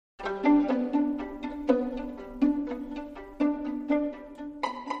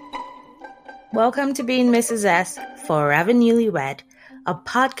Welcome to Being Mrs. S, Forever Newlywed, a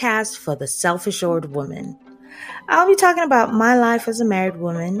podcast for the self-assured woman. I'll be talking about my life as a married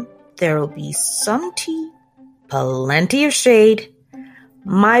woman. There will be some tea, plenty of shade,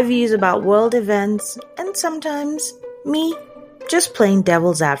 my views about world events, and sometimes me just playing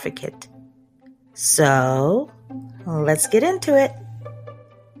devil's advocate. So, let's get into it.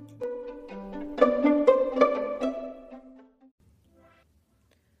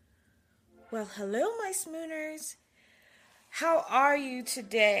 Well, hello, my Smooners. How are you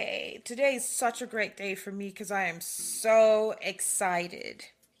today? Today is such a great day for me because I am so excited.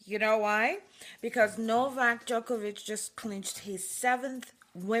 You know why? Because Novak Djokovic just clinched his 7th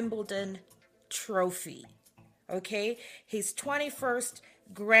Wimbledon trophy. Okay? His 21st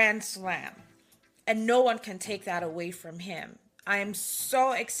Grand Slam. And no one can take that away from him. I am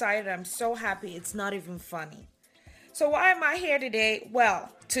so excited. I'm so happy. It's not even funny. So why am I here today? Well,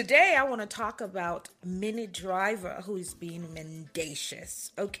 today I want to talk about Minnie Driver, who is being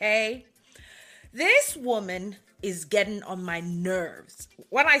mendacious, okay? This woman is getting on my nerves.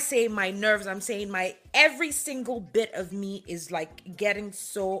 When I say my nerves, I'm saying my every single bit of me is like getting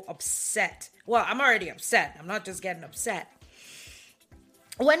so upset. Well, I'm already upset. I'm not just getting upset.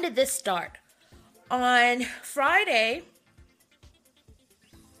 When did this start? On Friday,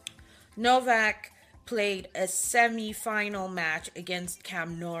 Novak played a semi-final match against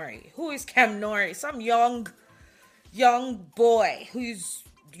Cam Norrie. Who is Cam Norrie? Some young boy who's,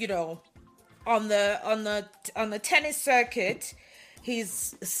 on the tennis circuit.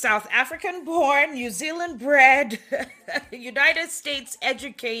 He's South African born, New Zealand bred, United States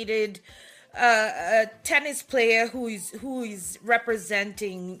educated, a tennis player who is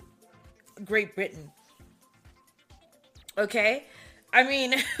representing Great Britain. Okay? I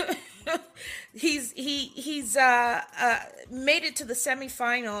mean, he's made it to the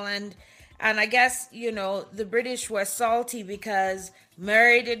semi-final, and I guess the British were salty because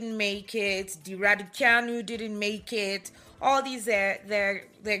Murray didn't make it, Di Raducanu didn't make it. All these they're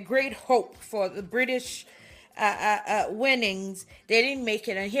great hope for the British winnings. They didn't make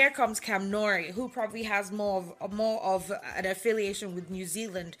it, and here comes Cam Norrie, who probably has more of an affiliation with New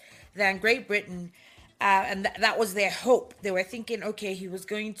Zealand than Great Britain. And that was their hope. They were thinking, okay, he was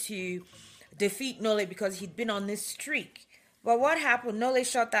going to defeat Nole because he'd been on this streak. But what happened? Nole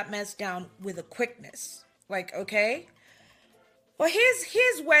shut that mess down with a quickness. Like, okay. Well,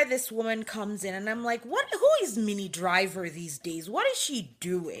 here's where this woman comes in, and I'm like, who is Minnie Driver these days? What is she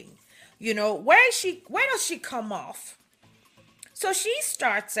doing? Where does she come off? So she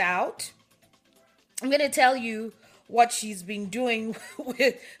starts out. I'm gonna tell you what she's been doing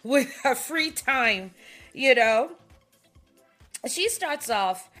with her free time, She starts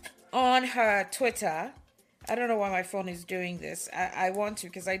off on her Twitter. I don't know why my phone is doing this. I want to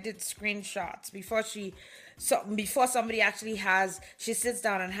because I did screenshots before somebody actually she sits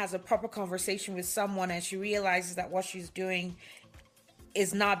down and has a proper conversation with someone, and she realizes that what she's doing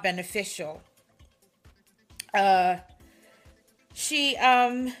is not beneficial. She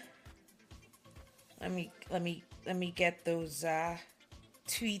let me get those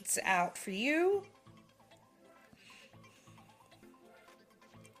tweets out for you.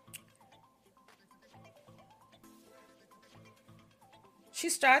 She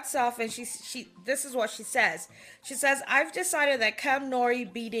starts off and she this is what she says. She says, "I've decided that Cam Norrie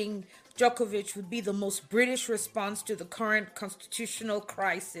beating Djokovic would be the most British response to the current constitutional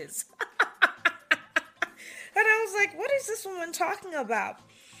crisis." And I was like, what is this woman talking about?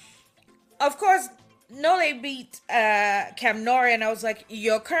 Of course, Nole beat Cam Norrie, and I was like,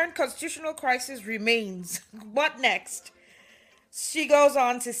 your current constitutional crisis remains. What next? She goes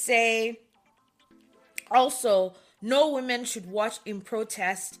on to say, also, no women should watch in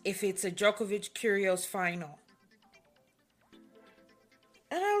protest if it's a Djokovic Kyrgios final.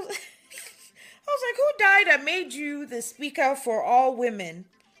 And I was like, who died that made you the speaker for all women?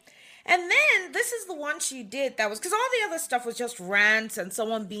 And then this is the one she did that was because all the other stuff was just rants and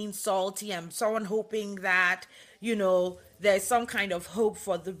someone being salty and someone hoping that, there's some kind of hope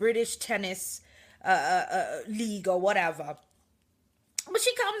for the British tennis league or whatever. But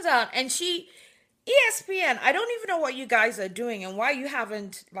she comes out and ESPN, I don't even know what you guys are doing and why you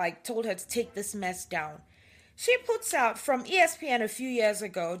haven't told her to take this mess down. She puts out from ESPN a few years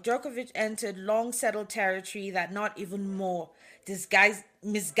ago, Djokovic entered long settled territory that not even more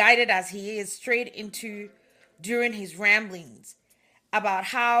misguided as he is straight into during his ramblings about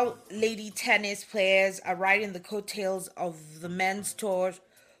how lady tennis players are riding the coattails of the men's tour,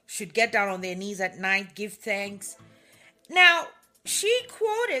 should get down on their knees at night, give thanks. Now, she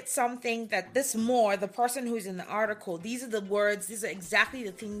quoted something that the person who's in the article, these are the words, these are exactly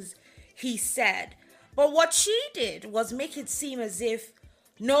the things he said. But what she did was make it seem as if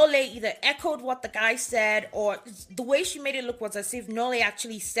Nole either echoed what the guy said, or the way she made it look was as if Nole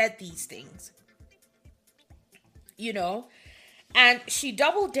actually said these things, you know? And she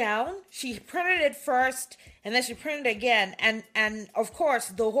doubled down. She printed it first, and then she printed it again. And of course,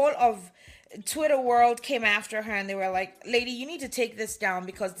 the whole of Twitter world came after her, and they were like, "Lady, you need to take this down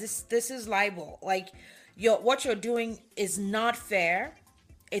because this is libel. Like, what you're doing is not fair.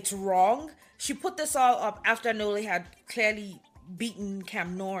 It's wrong." She put this all up after Noli had clearly beaten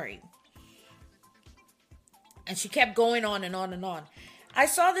Cam Nori. And she kept going on and on and on. I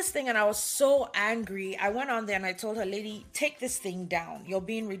saw this thing and I was so angry. I went on there and I told her, "Lady, take this thing down. You're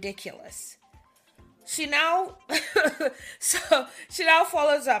being ridiculous." She now she now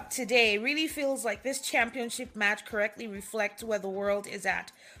follows up today. Really feels like this championship match correctly reflects where the world is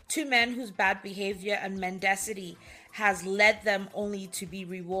at. Two men whose bad behavior and mendacity has led them only to be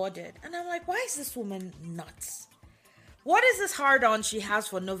rewarded. And I'm like, why is this woman nuts? What is this hard on she has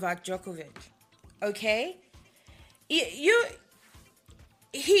for Novak Djokovic? Okay? He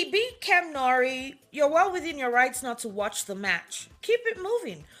beat Cam Nori. You're well within your rights not to watch the match. Keep it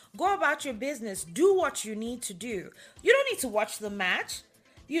moving. Go about your business. Do what you need to do. You don't need to watch the match.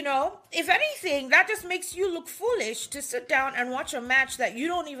 You know, if anything, that just makes you look foolish to sit down and watch a match that you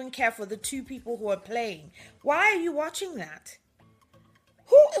don't even care for the two people who are playing. Why are you watching that?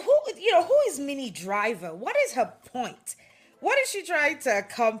 Who is Minnie Driver? What is her point? What is she trying to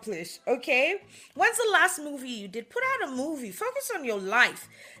accomplish? Okay? When's the last movie you did? Put out a movie. Focus on your life.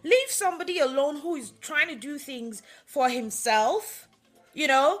 Leave somebody alone who is trying to do things for himself. You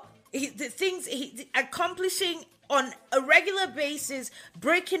know, accomplishing on a regular basis,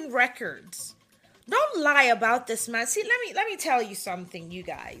 breaking records. Don't lie about this, man. See, let me tell you something, you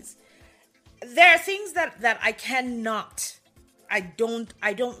guys. There are things that I cannot, I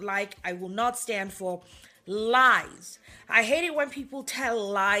don't like, I will not stand for. Lies. I hate it when people tell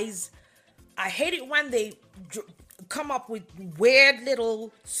lies. I hate it when they come up with weird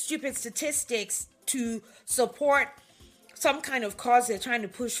little stupid statistics to support some kind of cause they're trying to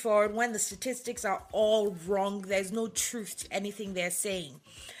push forward when the statistics are all wrong. There's no truth to anything they're saying.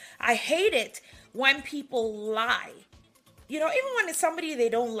 I hate it when people lie. You know, even when it's somebody they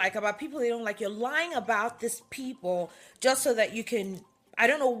don't like, about people they don't like, you're lying about this people just so that you can, I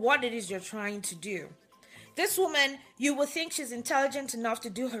don't know what it is you're trying to do. This woman, you would think she's intelligent enough to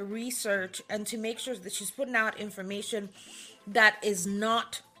do her research and to make sure that she's putting out information that is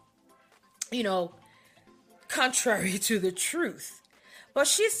not, contrary to the truth. But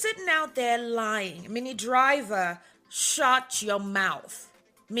she's sitting out there lying. Minnie Driver, shut your mouth.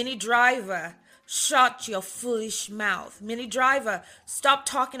 Minnie Driver, shut your foolish mouth. Minnie Driver, stop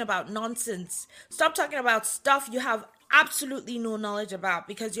talking about nonsense. Stop talking about stuff you have absolutely no knowledge about,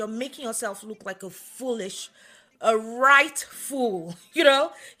 because you're making yourself look like a right fool.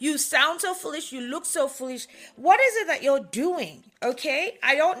 You sound so foolish, you look so foolish. What is it that you're doing? Okay,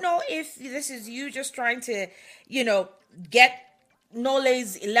 I don't know if this is you just trying to get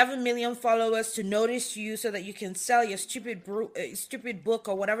Nole's 11 million followers to notice you so that you can sell your stupid book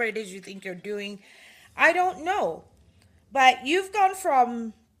or whatever it is you think you're doing. I don't know, but you've gone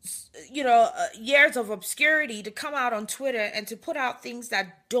from years of obscurity to come out on Twitter and to put out things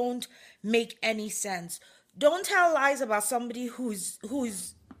that don't make any sense. Don't tell lies about somebody who's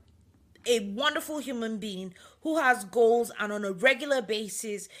a wonderful human being who has goals, and on a regular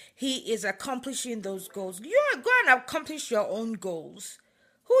basis he is accomplishing those goals. You're going to accomplish your own goals.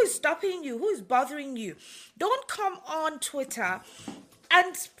 Who is stopping you? Who is bothering you? Don't come on Twitter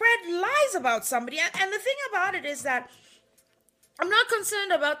and spread lies about somebody. And the thing about it is that I'm not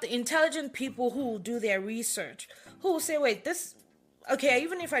concerned about the intelligent people who will do their research, who will say, wait,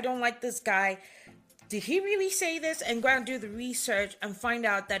 even if I don't like this guy, did he really say this? And go and do the research and find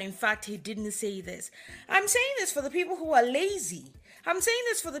out that in fact he didn't say this. I'm saying this for the people who are lazy. I'm saying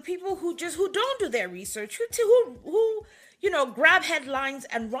this for the people who don't do their research, who grab headlines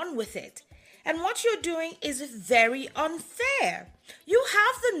and run with it. And what you're doing is very unfair. You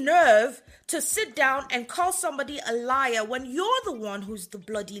have the nerve to sit down and call somebody a liar when you're the one who's the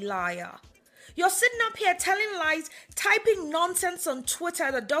bloody liar. You're sitting up here telling lies, typing nonsense on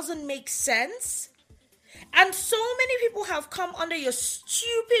Twitter that doesn't make sense. And so many people have come under your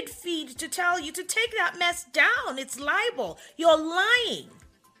stupid feed to tell you to take that mess down. It's libel. You're lying.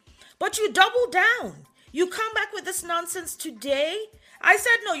 But you double down. You come back with this nonsense today. I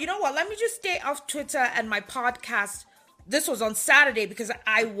said, no, you know what? Let me just stay off Twitter and my podcast. This was on Saturday because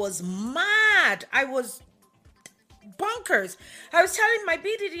I was mad. I was bonkers. I was telling my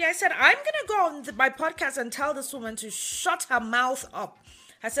BDD, I said, I'm going to go on my podcast and tell this woman to shut her mouth up.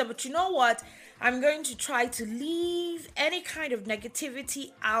 I said, but you know what? I'm going to try to leave any kind of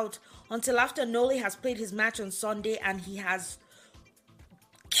negativity out until after Noli has played his match on Sunday and he has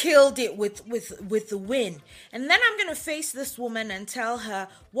killed it with the win. And then I'm going to face this woman and tell her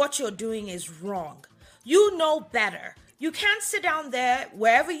what you're doing is wrong. You know better. You can't sit down there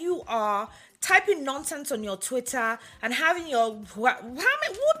wherever you are typing nonsense on your Twitter and having your who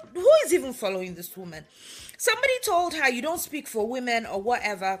is even following this woman? Somebody told her you don't speak for women or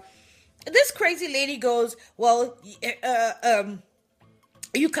whatever. This crazy lady goes, well,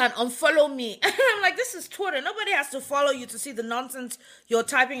 you can unfollow me. And I'm like, this is Twitter. Nobody has to follow you to see the nonsense you're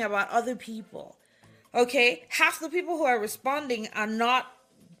typing about other people. Okay? Half the people who are responding are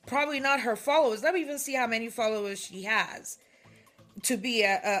probably not her followers. Let me even see how many followers she has to be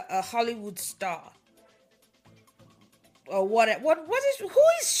a Hollywood star. Or who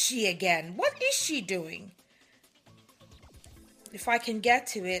is she again? What is she doing? If I can get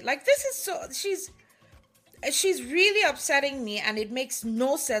to it. Like, this is she's really upsetting me, and it makes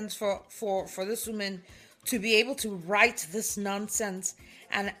no sense for this woman to be able to write this nonsense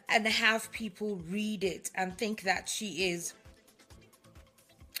and have people read it and think that she is,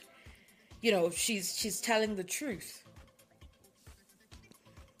 she's telling the truth.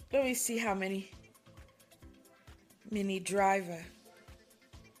 Let me see how many. Mini Driver.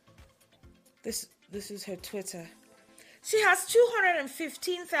 This is her Twitter. She has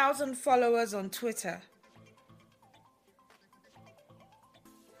 215,000 followers on Twitter.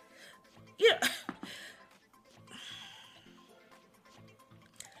 Yeah.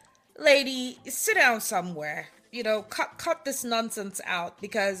 Lady, sit down somewhere. Cut this nonsense out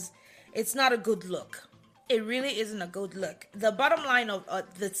because it's not a good look. It really isn't a good look. The bottom line of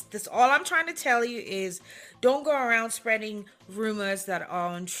this, all I'm trying to tell you is don't go around spreading rumors that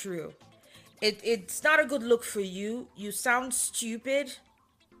are untrue. It's not a good look for you. You sound stupid,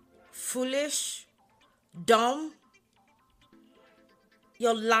 foolish, dumb.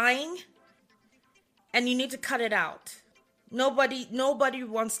 You're lying, and you need to cut it out. Nobody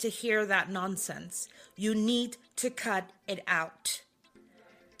wants to hear that nonsense. You need to cut it out.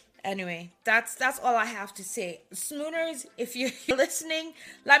 Anyway, that's all I have to say. Smooners, if you're listening,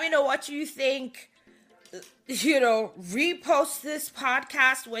 let me know what you think. Repost this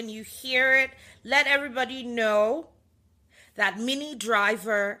podcast when you hear it. Let everybody know that Mini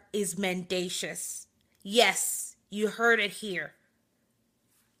Driver is mendacious. Yes, you heard it here.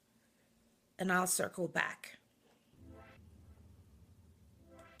 And I'll circle back.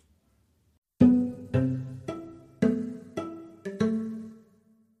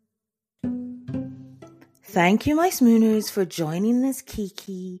 Thank you, my Smooners, for joining this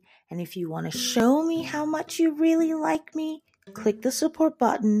Kiki. And if you want to show me how much you really like me, click the support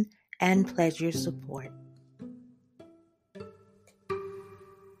button and pledge your support.